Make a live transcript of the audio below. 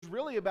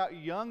really about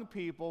young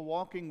people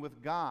walking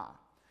with God.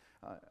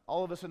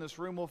 All of us in this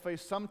room will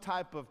face some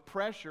type of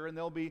pressure, and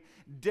they'll be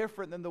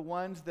different than the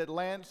ones that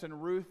Lance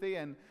and Ruthie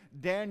and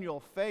Daniel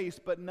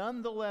faced, but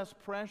nonetheless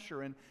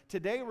pressure. And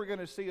today we're going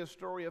to see a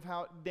story of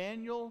how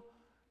Daniel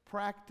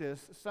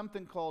practiced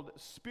something called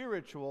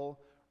spiritual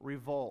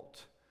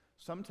revolt.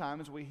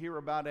 Sometimes we hear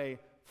about a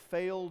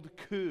failed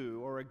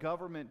coup or a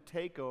government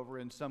takeover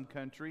in some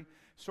country.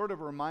 Sort of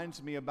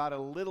reminds me about a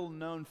little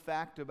known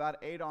fact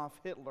about Adolf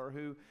Hitler,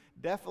 who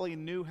definitely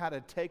knew how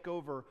to take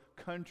over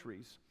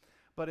countries.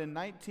 But in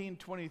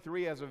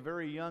 1923, as a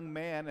very young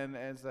man and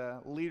as a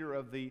leader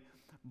of the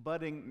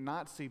budding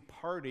Nazi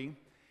party,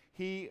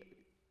 he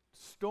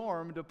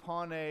stormed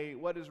upon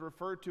what is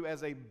referred to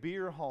as a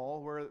beer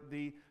hall, where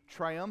the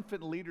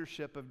triumphant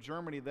leadership of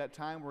Germany at that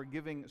time were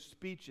giving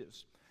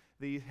speeches.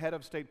 The head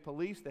of state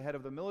police, the head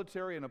of the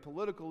military, and a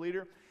political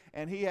leader,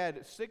 and he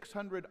had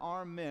 600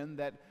 armed men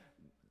that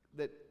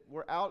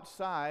were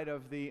outside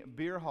of the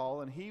beer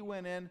hall, and he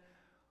went in,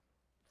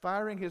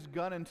 firing his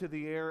gun into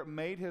the air,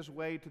 made his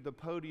way to the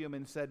podium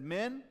and said,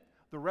 "Men,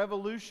 the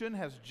revolution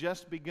has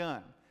just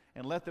begun,"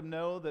 and let them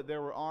know that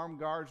there were armed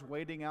guards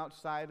waiting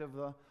outside of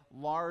the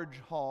large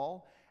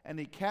hall. And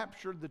he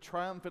captured the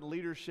triumphant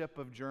leadership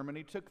of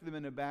Germany, took them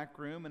in a back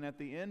room, and at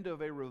the end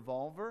of a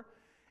revolver,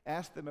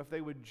 asked them if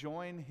they would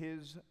join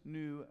his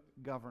new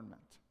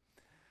government.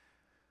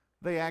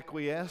 They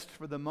acquiesced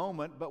for the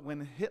moment, but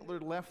when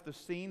Hitler left the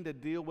scene to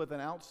deal with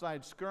an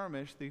outside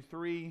skirmish, the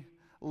three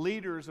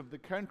leaders of the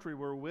country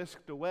were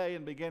whisked away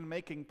and began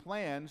making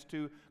plans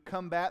to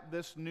combat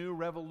this new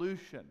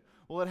revolution.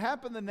 Well, it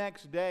happened the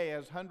next day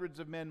as hundreds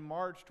of men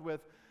marched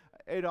with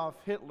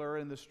Adolf Hitler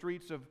in the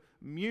streets of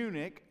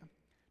Munich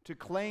to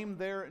claim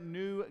their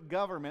new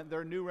government,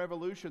 their new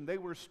revolution. They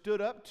were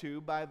stood up to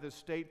by the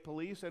state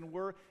police and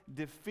were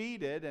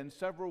defeated, and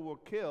several were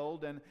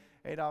killed, and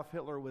Adolf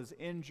Hitler was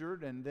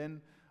injured and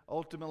then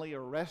ultimately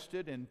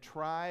arrested and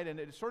tried, and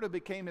it sort of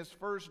became his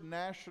first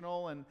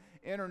national and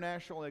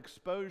international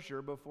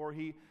exposure before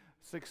he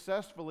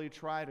successfully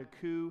tried a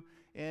coup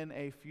in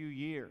a few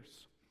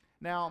years.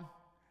 Now,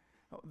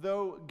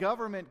 though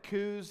government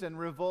coups and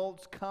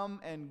revolts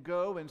come and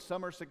go, and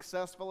some are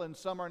successful and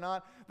some are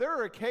not, there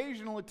are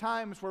occasional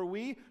times where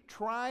we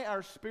try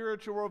our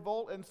spiritual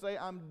revolt and say,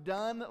 "I'm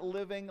done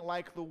living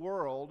like the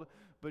world."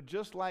 But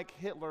just like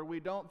Hitler, we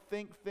don't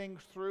think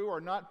things through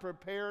or not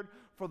prepared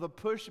for the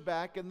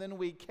pushback, and then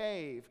we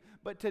cave.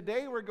 But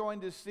today we're going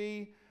to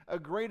see a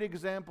great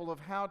example of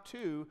how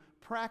to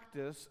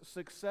practice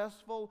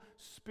successful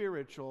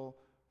spiritual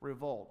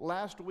revolt.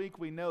 Last week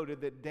we noted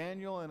that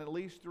Daniel and at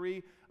least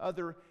 3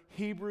 other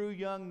Hebrew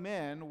young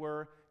men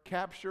were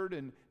captured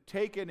and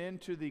taken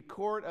into the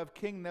court of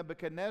King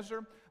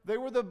Nebuchadnezzar. They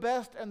were the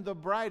best and the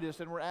brightest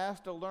and were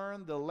asked to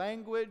learn the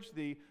language,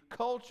 the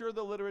culture,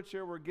 the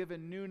literature, were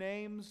given new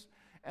names,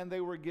 and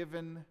they were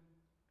given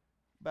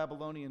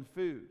Babylonian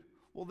food.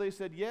 Well, they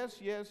said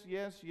yes, yes,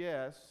 yes,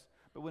 yes,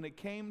 but when it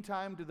came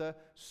time to the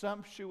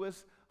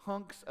sumptuous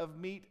hunks of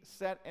meat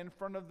set in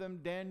front of them,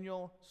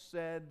 Daniel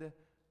said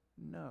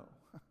no.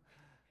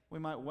 We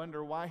might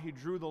wonder why he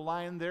drew the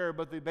line there,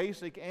 but the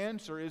basic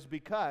answer is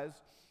because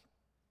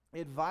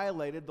it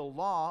violated the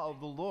law of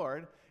the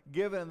Lord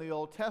given in the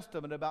Old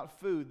Testament about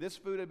food. This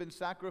food had been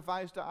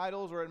sacrificed to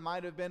idols, or it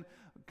might have been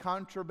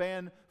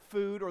contraband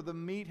food, or the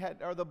meat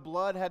or the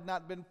blood had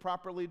not been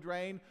properly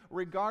drained.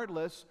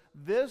 Regardless,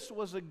 this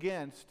was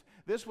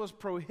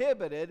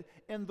prohibited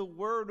in the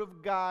Word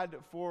of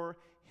God for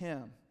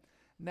him.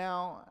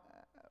 Now,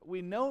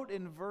 we note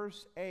in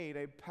verse 8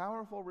 a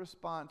powerful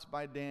response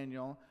by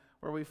Daniel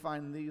where we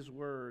find these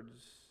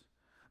words.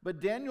 But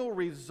Daniel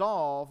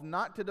resolved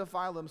not to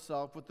defile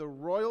himself with the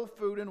royal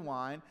food and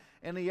wine,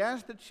 and he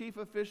asked the chief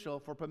official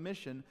for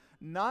permission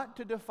not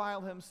to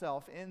defile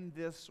himself in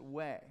this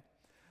way.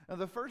 Now,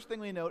 the first thing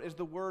we note is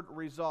the word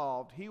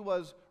resolved. He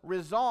was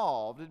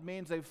resolved. It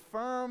means a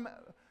firm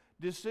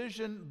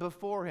decision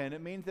beforehand.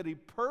 It means that he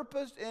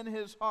purposed in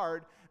his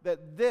heart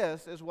that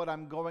this is what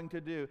I'm going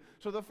to do.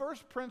 So the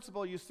first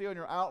principle you see on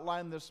your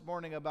outline this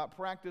morning about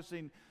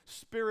practicing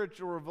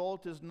spiritual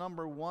revolt is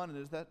number 1, and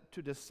is that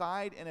to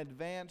decide in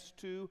advance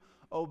to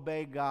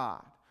obey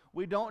God.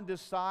 We don't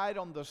decide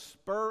on the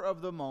spur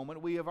of the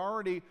moment. We have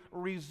already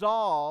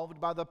resolved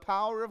by the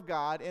power of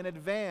God in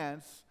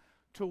advance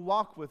to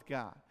walk with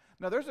God.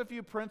 Now, there's a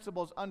few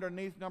principles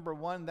underneath number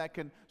 1 that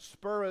can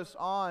spur us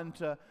on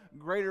to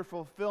greater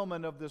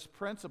fulfillment of this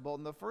principle.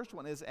 And the first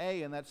one is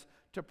A, and that's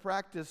to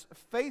practice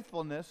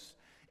faithfulness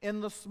in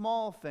the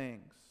small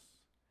things.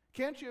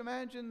 Can't you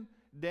imagine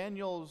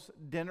Daniel's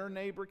dinner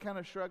neighbor kind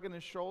of shrugging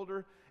his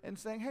shoulder and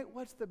saying, "Hey,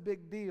 what's the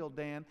big deal,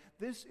 Dan?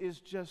 This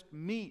is just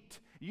meat.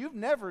 You've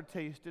never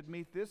tasted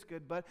meat this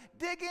good, but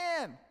dig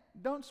in.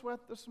 Don't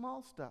sweat the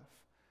small stuff."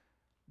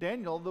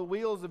 Daniel, the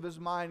wheels of his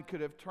mind could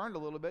have turned a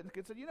little bit and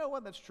could say, "You know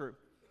what, that's true.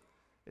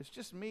 It's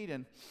just meat,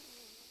 and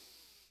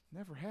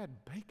never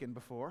had bacon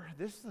before.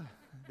 This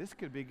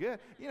could be good."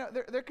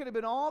 There could have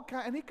been all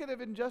kinds, and he could have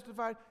been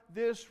justified.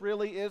 This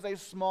really is a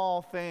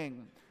small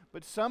thing.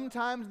 But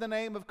sometimes in the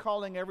name of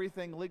calling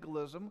everything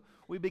legalism,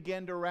 we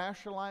begin to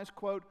rationalize,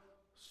 quote,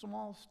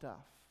 small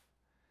stuff.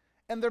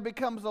 And there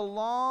becomes a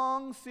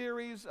long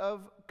series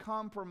of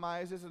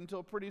compromises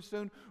until pretty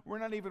soon we're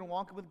not even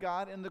walking with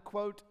God in the,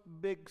 quote,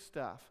 big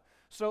stuff.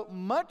 So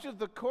much of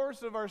the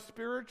course of our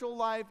spiritual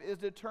life is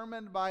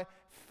determined by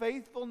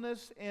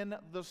faithfulness in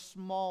the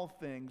small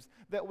things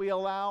that we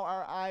allow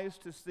our eyes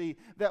to see,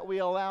 that we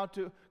allow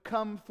to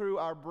come through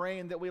our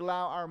brain, that we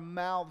allow our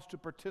mouths to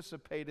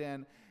participate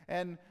in,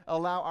 and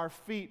allow our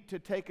feet to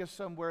take us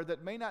somewhere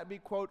that may not be,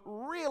 quote,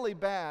 really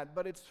bad,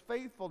 but it's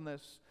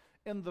faithfulness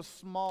in the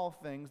small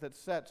things that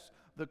sets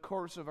the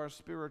course of our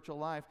spiritual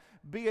life.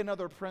 Be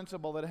another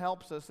principle that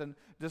helps us in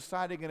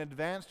deciding in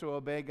advance to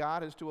obey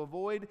God is to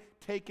avoid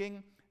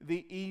taking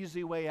the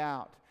easy way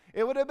out.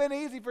 It would have been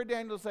easy for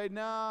Daniel to say,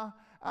 "Nah,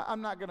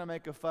 I'm not going to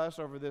make a fuss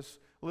over this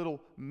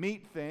little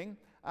meat thing.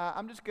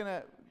 I'm just going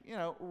to,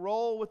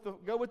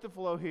 go with the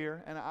flow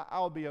here, and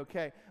I'll be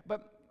okay."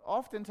 But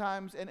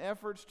oftentimes, in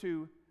efforts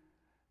to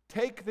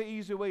take the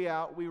easy way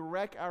out, we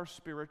wreck our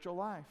spiritual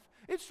life.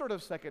 It's sort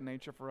of second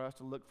nature for us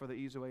to look for the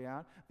easy way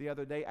out. The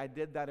other day, I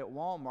did that at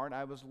Walmart.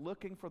 I was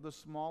looking for the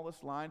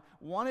smallest line,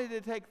 wanted to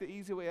take the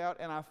easy way out,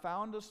 and I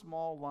found a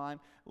small line.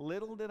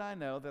 Little did I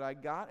know that I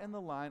got in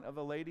the line of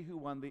a lady who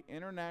won the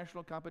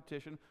international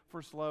competition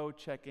for slow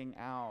checking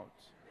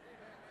out.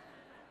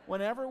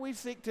 Whenever we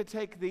seek to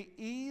take the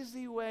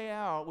easy way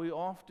out, we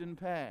often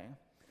pay.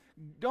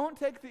 Don't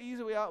take the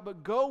easy way out,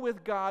 but go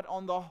with God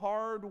on the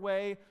hard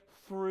way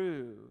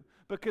through.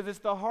 Because it's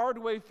the hard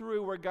way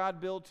through where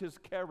God builds His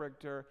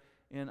character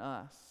in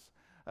us.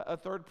 A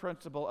third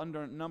principle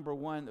under number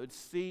 1 that would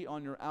see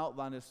on your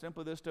outline is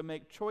simply this: to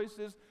make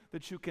choices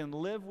that you can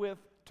live with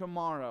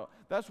tomorrow.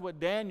 That's what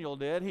Daniel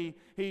did.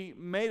 He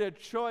made a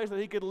choice that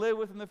he could live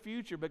with in the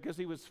future because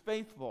he was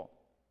faithful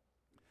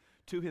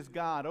to his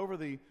God. Over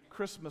the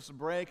Christmas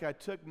break, I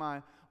took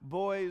my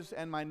boys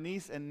and my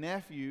niece and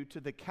nephew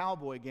to the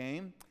Cowboy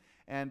game,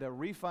 and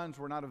refunds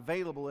were not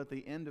available at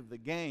the end of the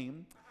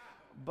game.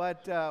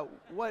 But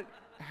what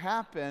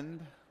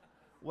happened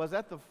was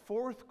at the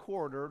fourth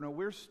quarter,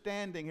 we're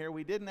standing here.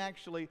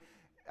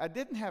 I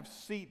didn't have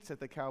seats at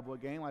the Cowboy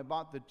game. I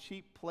bought the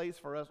cheap place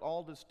for us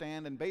all to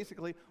stand and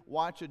basically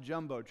watch a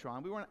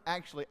Jumbotron. We weren't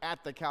actually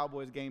at the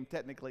Cowboys game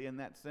technically in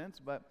that sense,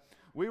 but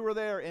we were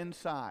there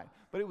inside.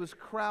 But it was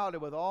crowded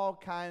with all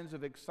kinds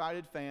of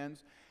excited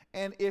fans.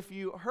 And if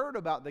you heard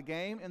about the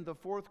game, in the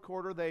fourth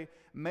quarter, they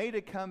made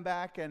a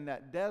comeback, and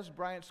Des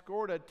Bryant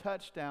scored a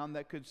touchdown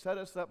that could set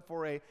us up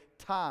for a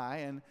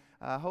tie and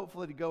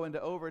hopefully to go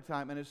into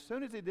overtime. And as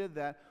soon as he did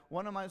that,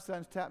 one of my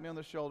sons tapped me on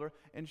the shoulder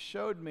and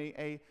showed me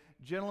a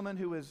gentleman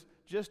who was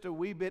just a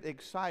wee bit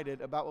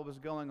excited about what was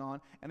going on.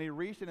 And he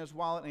reached in his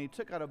wallet, and he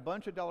took out a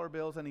bunch of dollar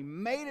bills, and he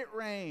made it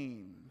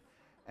rain.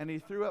 And he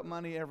threw up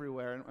money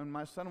everywhere. And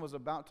my son was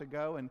about to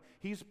go, and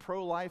he's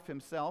pro-life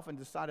himself and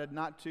decided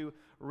not to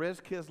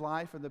risk his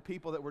life and the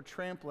people that were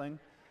trampling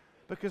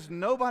because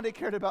nobody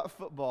cared about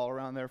football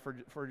around there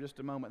for just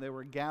a moment. They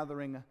were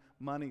gathering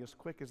money as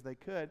quick as they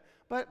could.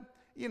 But,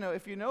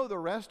 if you know the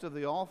rest of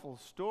the awful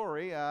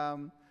story,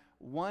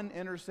 one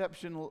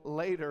interception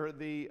later,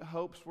 the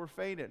hopes were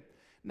faded.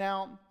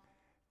 Now,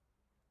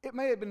 it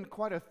may have been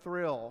quite a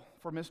thrill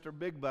for Mr.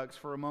 Big Bucks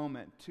for a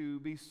moment to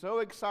be so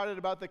excited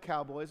about the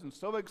Cowboys and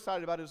so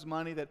excited about his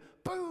money that,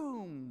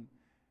 boom,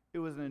 it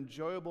was an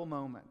enjoyable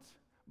moment.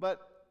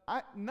 But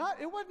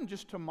it wasn't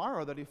just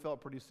tomorrow that he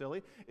felt pretty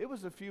silly. It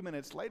was a few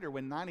minutes later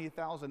when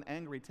 90,000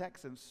 angry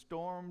Texans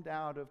stormed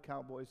out of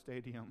Cowboy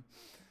Stadium,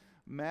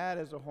 mad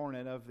as a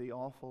hornet of the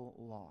awful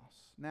loss.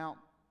 Now,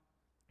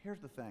 here's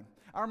the thing.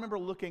 I remember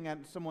looking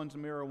at someone's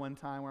mirror one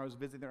time where I was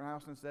visiting their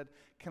house and said,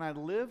 "Can I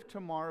live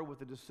tomorrow with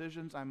the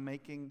decisions I'm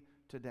making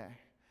today?"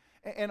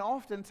 And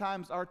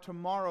oftentimes our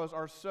tomorrows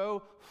are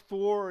so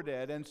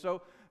thwarted and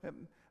so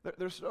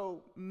they're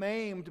so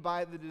maimed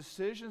by the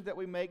decisions that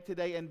we make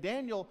today. And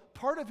Daniel,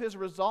 part of his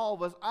resolve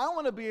was, I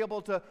want to be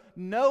able to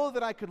know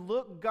that I could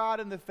look God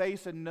in the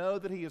face and know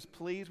that He is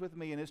pleased with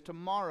me. And his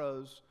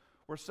tomorrows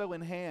were so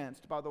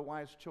enhanced by the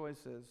wise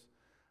choices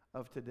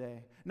of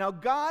today. Now,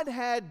 God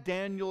had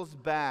Daniel's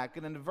back.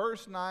 And in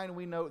verse 9,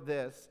 we note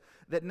this,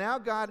 that now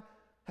God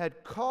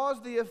had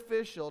caused the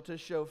official to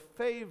show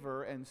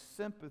favor and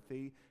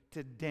sympathy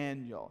to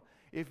Daniel.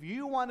 If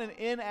you want an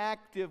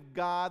inactive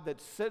God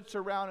that sits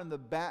around in the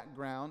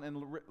background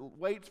and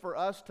waits for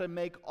us to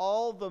make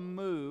all the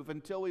move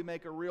until we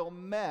make a real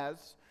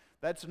mess,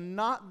 that's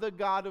not the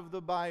God of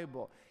the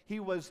Bible.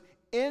 He was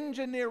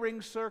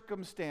engineering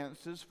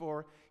circumstances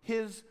for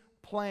His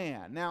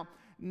plan. Now,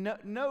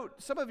 note,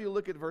 some of you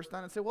look at verse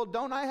 9 and say, well,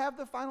 don't I have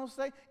the final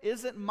say?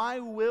 Isn't my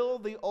will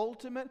the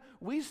ultimate?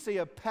 We see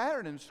a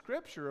pattern in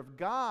Scripture of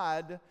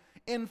God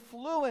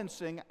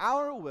influencing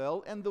our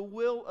will and the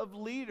will of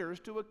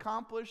leaders to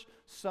accomplish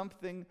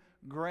something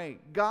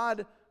great.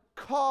 God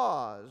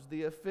caused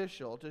the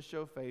official to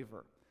show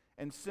favor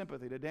and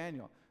sympathy to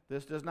Daniel.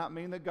 This does not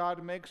mean that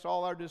God makes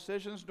all our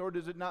decisions, nor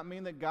does it not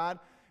mean that God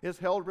is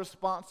held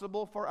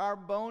responsible for our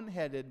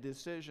boneheaded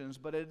decisions,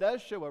 but it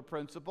does show a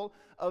principle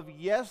of,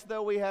 yes,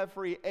 though we have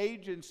free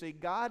agency,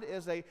 God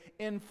is an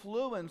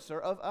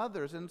influencer of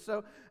others. And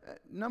so,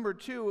 number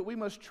two, we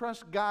must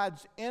trust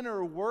God's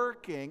inner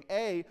working,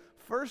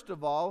 first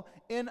of all,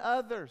 in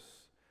others.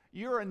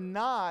 You are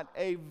not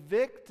a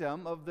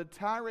victim of the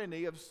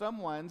tyranny of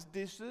someone's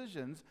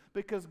decisions,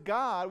 because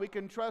we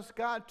can trust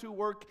God to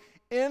work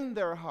in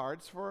their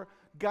hearts for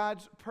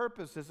God's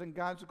purposes and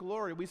God's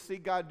glory. We see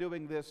God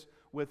doing this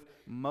with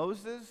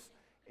Moses.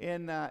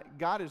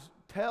 God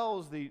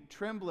tells the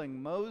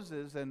trembling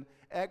Moses in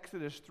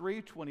Exodus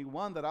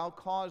 3:21 that I'll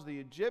cause the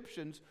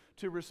Egyptians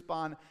to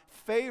respond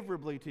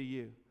favorably to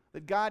you.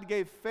 That God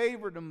gave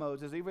favor to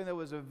Moses, even though it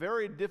was a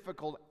very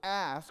difficult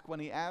ask when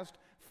he asked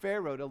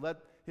Pharaoh to let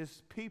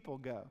his people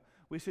go.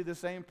 We see the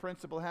same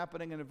principle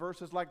happening in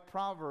verses like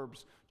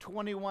Proverbs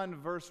 21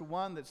 verse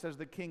 1 that says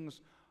the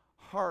king's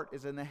heart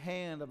is in the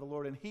hand of the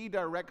Lord, and he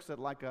directs it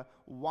like a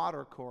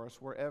water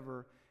course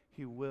wherever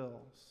he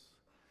wills.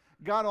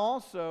 God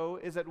also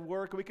is at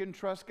work. We can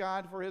trust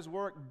God for his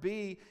work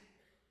be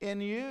in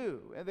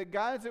you, and that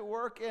God's at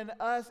work in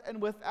us,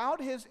 and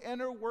without his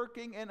inner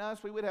working in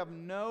us, we would have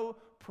no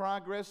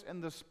progress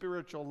in the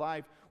spiritual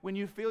life. When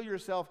you feel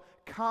yourself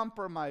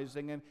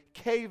compromising and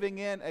caving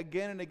in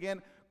again and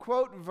again,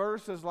 quote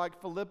verses like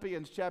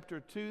Philippians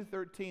chapter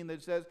 2:13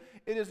 that says,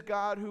 it is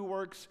God who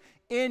works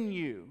in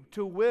you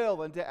to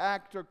will and to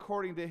act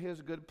according to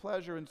his good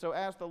pleasure. And so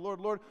ask the Lord,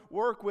 Lord,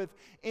 work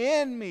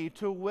within me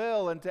to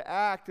will and to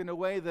act in a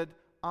way that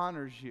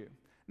honors you.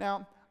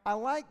 Now, I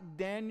like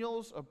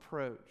Daniel's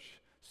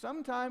approach.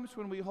 Sometimes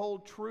when we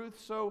hold truth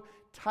so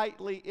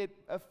tightly, it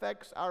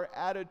affects our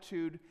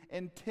attitude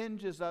and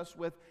tinges us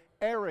with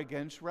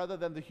arrogance rather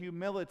than the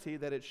humility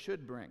that it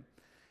should bring.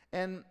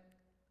 And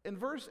in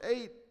verse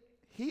 8,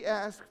 he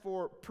asked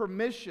for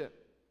permission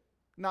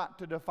not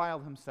to defile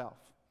himself.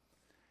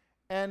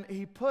 And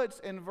he puts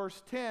in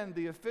verse 10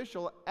 the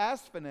official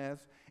Aspenaz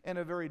in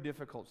a very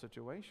difficult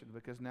situation,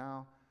 because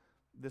now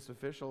this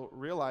official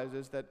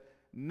realizes that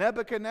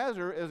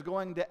Nebuchadnezzar is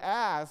going to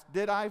ask,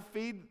 did I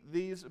feed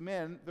these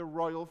men the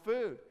royal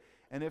food?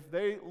 And if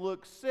they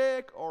look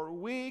sick or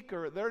weak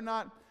or they're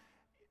not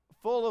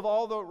full of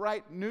all the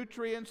right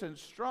nutrients and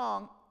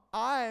strong,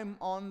 I'm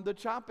on the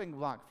chopping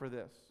block for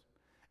this.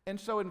 And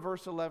so in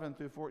verse 11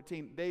 through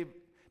 14,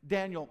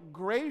 Daniel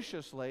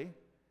graciously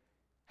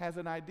has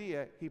an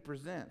idea he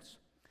presents.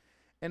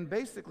 And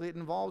basically it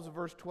involves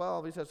verse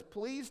 12. He says,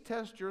 please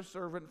test your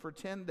servant for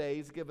 10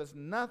 days. Give us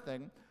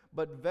nothing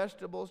but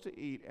vegetables to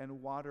eat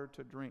and water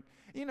to drink.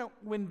 You know,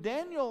 when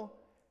Daniel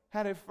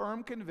had a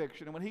firm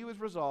conviction, and when he was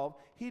resolved,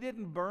 he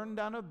didn't burn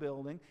down a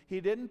building, he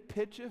didn't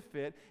pitch a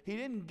fit, he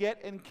didn't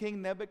get in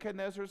King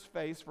Nebuchadnezzar's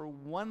face for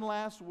one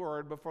last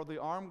word before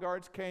the armed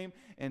guards came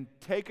and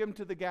take him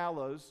to the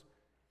gallows.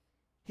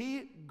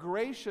 He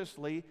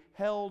graciously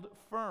held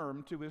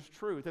firm to his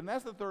truth. And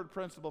that's the third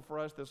principle for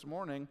us this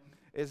morning,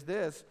 is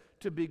this: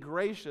 to be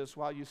gracious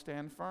while you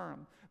stand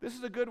firm. This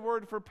is a good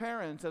word for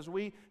parents as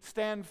we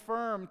stand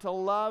firm to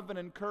love and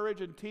encourage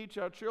and teach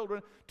our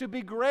children to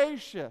be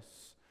gracious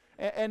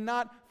and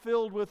not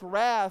filled with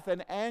wrath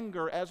and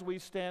anger as we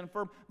stand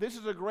firm. This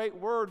is a great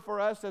word for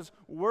us as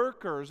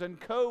workers and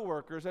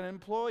co-workers and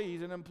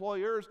employees and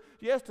employers.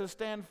 Yes, to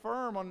stand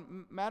firm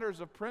on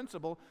matters of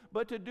principle,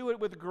 but to do it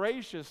with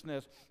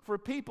graciousness for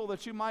people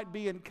that you might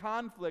be in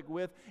conflict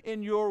with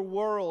in your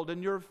world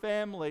and your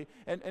family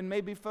and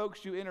maybe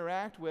folks you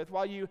interact with,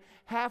 while you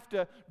have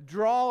to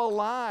draw a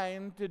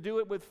line to do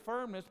it with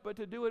firmness, but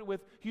to do it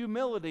with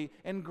humility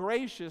and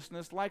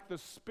graciousness like the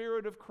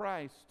Spirit of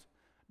Christ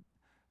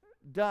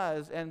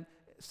does and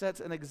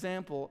sets an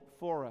example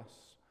for us.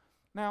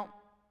 Now,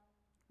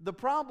 the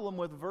problem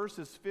with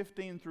verses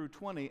 15 through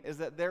 20 is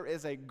that there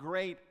is a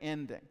great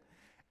ending.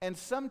 And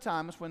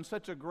sometimes when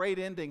such a great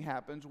ending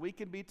happens, we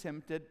can be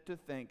tempted to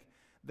think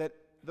that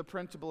the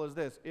principle is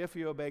this: if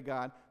you obey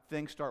God,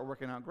 things start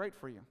working out great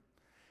for you.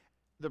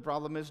 The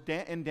problem is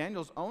in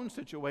Daniel's own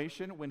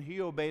situation, when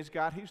he obeys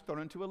God, he's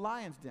thrown into a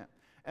lion's den.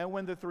 And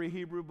when the 3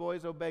 Hebrew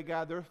boys obey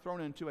God, they're thrown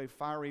into a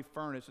fiery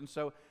furnace. And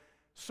so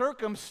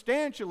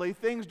circumstantially,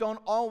 things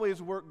don't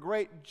always work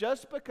great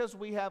just because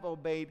we have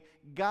obeyed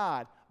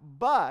God.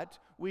 But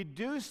we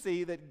do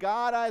see that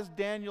God has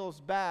Daniel's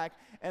back,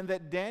 and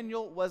that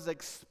Daniel was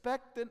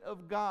expectant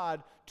of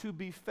God to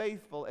be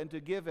faithful and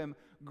to give him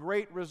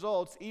great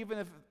results,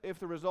 even if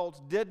the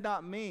results did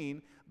not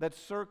mean that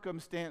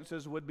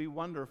circumstances would be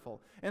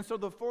wonderful. And so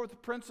the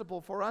fourth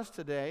principle for us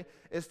today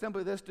is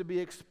simply this: to be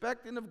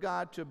expectant of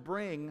God to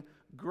bring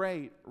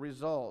great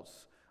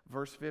results.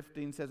 Verse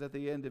 15 says, at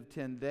the end of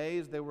 10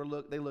 days, they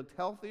looked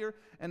healthier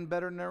and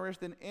better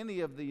nourished than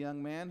any of the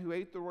young men who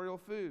ate the royal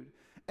food.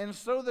 And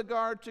so the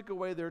guard took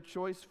away their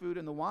choice food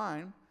and the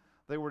wine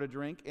they were to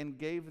drink and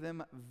gave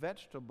them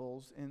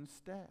vegetables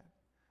instead.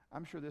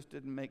 I'm sure this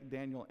didn't make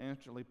Daniel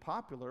instantly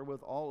popular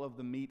with all of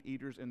the meat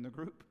eaters in the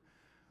group.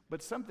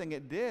 But something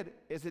it did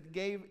is it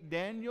gave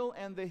Daniel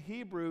and the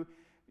Hebrew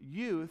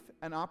youth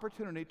an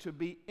opportunity to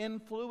be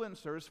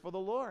influencers for the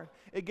Lord.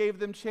 It gave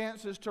them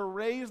chances to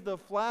raise the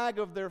flag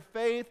of their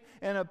faith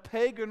in a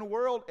pagan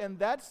world, and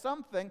that's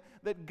something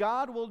that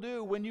God will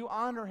do when you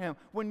honor Him.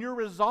 When you're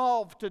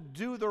resolved to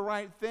do the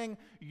right thing,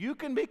 you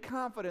can be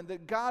confident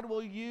that God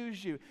will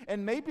use you.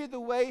 And maybe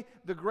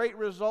the great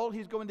result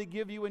He's going to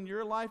give you in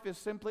your life is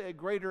simply a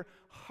greater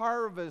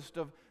harvest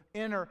of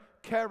inner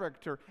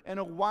character and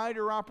a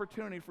wider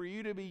opportunity for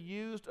you to be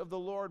used of the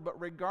Lord. But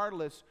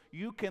regardless,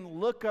 you can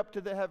look up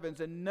to the heavens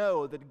and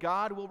know that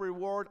God will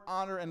reward,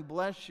 honor, and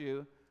bless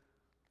you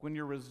when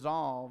you're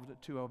resolved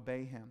to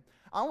obey Him.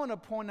 I want to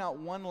point out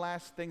one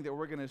last thing that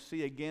we're going to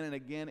see again and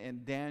again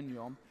in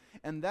Daniel,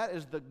 and that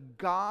is the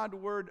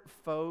Godward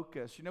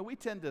focus. You know, we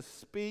tend to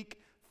speak,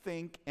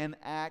 think, and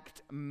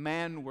act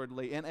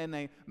manwardly in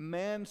a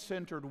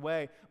man-centered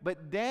way.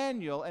 But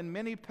Daniel and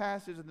many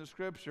passages in the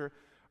Scripture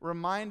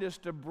remind us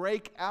to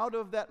break out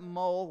of that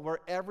mold where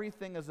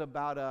everything is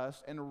about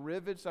us and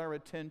rivets our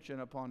attention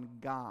upon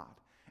God.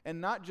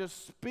 And not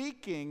just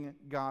speaking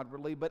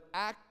Godwardly, but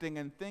acting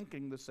and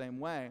thinking the same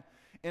way.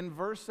 In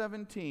verse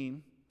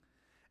 17,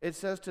 it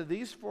says, "To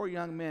these 4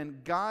 young men,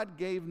 God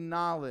gave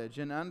knowledge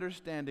and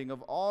understanding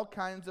of all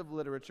kinds of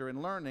literature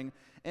and learning,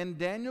 and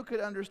Daniel could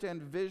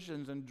understand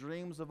visions and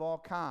dreams of all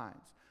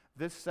kinds."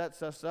 This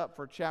sets us up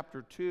for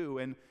chapter 2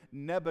 and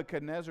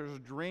Nebuchadnezzar's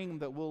dream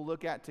that we'll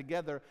look at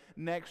together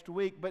next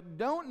week. But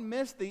don't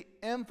miss the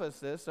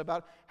emphasis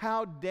about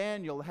how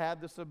Daniel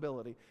had this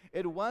ability.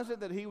 It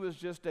wasn't that he was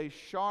just a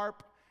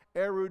sharp,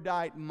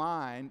 erudite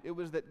mind. It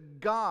was that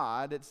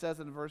God, it says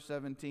in verse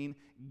 17,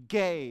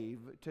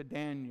 gave to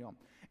Daniel.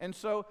 And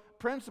so,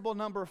 principle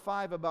number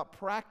 5 about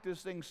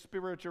practicing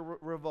spiritual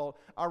revolt.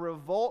 Our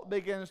revolt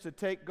begins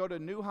to go to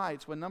new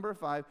heights when, number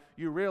 5,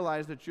 you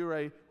realize that you're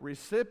a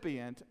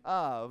recipient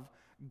of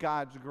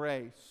God's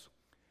grace.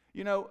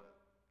 You know,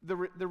 the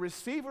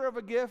receiver of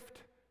a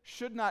gift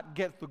should not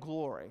get the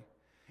glory.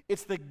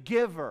 It's the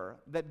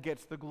giver that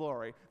gets the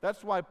glory.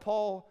 That's why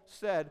Paul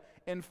said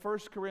in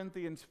 1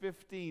 Corinthians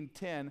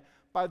 15:10,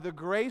 "By the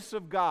grace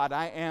of God,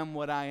 I am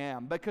what I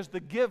am," because the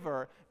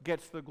giver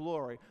gets the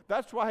glory.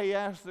 That's why he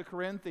asked the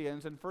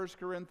Corinthians in 1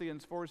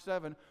 Corinthians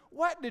 4:7,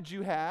 "What did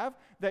you have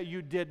that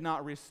you did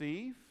not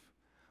receive?"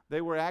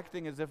 They were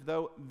acting as if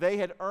though they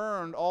had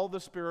earned all the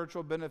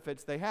spiritual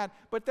benefits they had,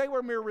 but they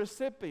were mere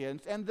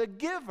recipients, and the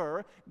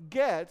giver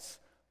gets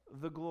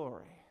the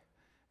glory.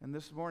 And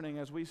this morning,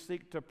 as we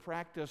seek to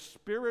practice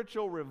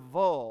spiritual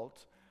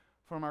revolt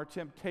from our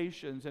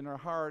temptations in our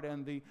heart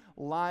and the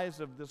lies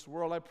of this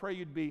world, I pray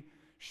you'd be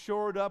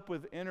shored up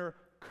with inner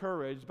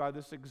courage by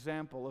this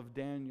example of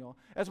Daniel.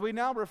 As we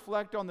now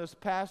reflect on this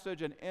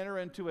passage and enter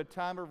into a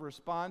time of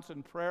response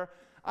and prayer,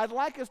 I'd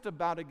like us to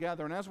bow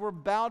together. And as we're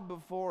bowed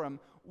before Him,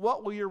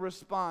 what will your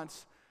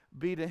response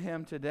be to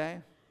Him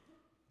today?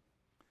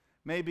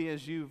 Maybe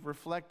as you've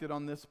reflected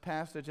on this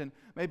passage and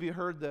maybe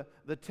heard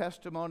the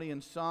testimony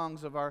and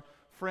songs of our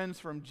friends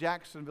from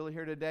Jacksonville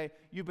here today,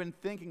 you've been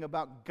thinking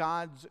about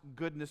God's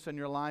goodness in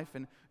your life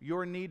and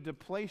your need to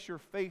place your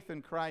faith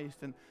in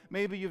Christ. And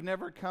maybe you've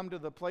never come to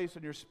the place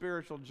in your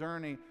spiritual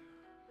journey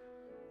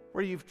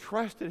where you've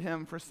trusted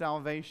Him for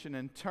salvation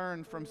and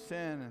turned from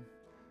sin. And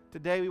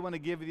today we want to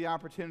give you the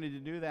opportunity to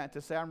do that,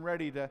 to say, I'm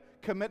ready to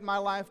commit my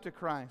life to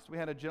Christ. We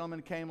had a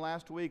gentleman came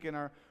last week in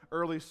our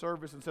early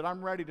service and said,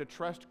 I'm ready to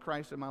trust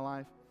Christ in my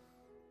life.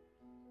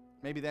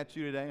 Maybe that's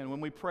you today. And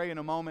when we pray in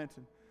a moment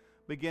and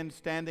begin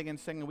standing and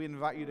singing, we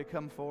invite you to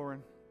come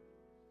forward.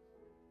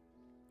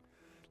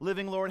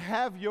 Living Lord,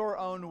 have your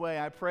own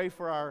way. I pray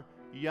for our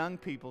young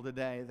people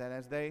today that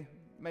as they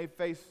may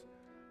face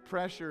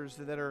pressures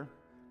that are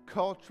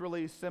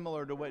culturally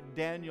similar to what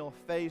Daniel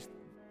faced,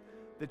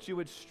 that you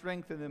would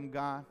strengthen them,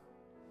 God.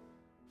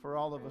 For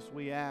all of us,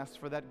 we ask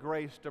for that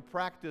grace to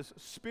practice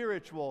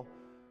spiritual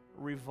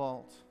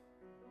revolt.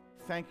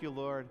 Thank you,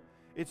 Lord.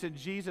 It's in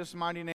Jesus' mighty name.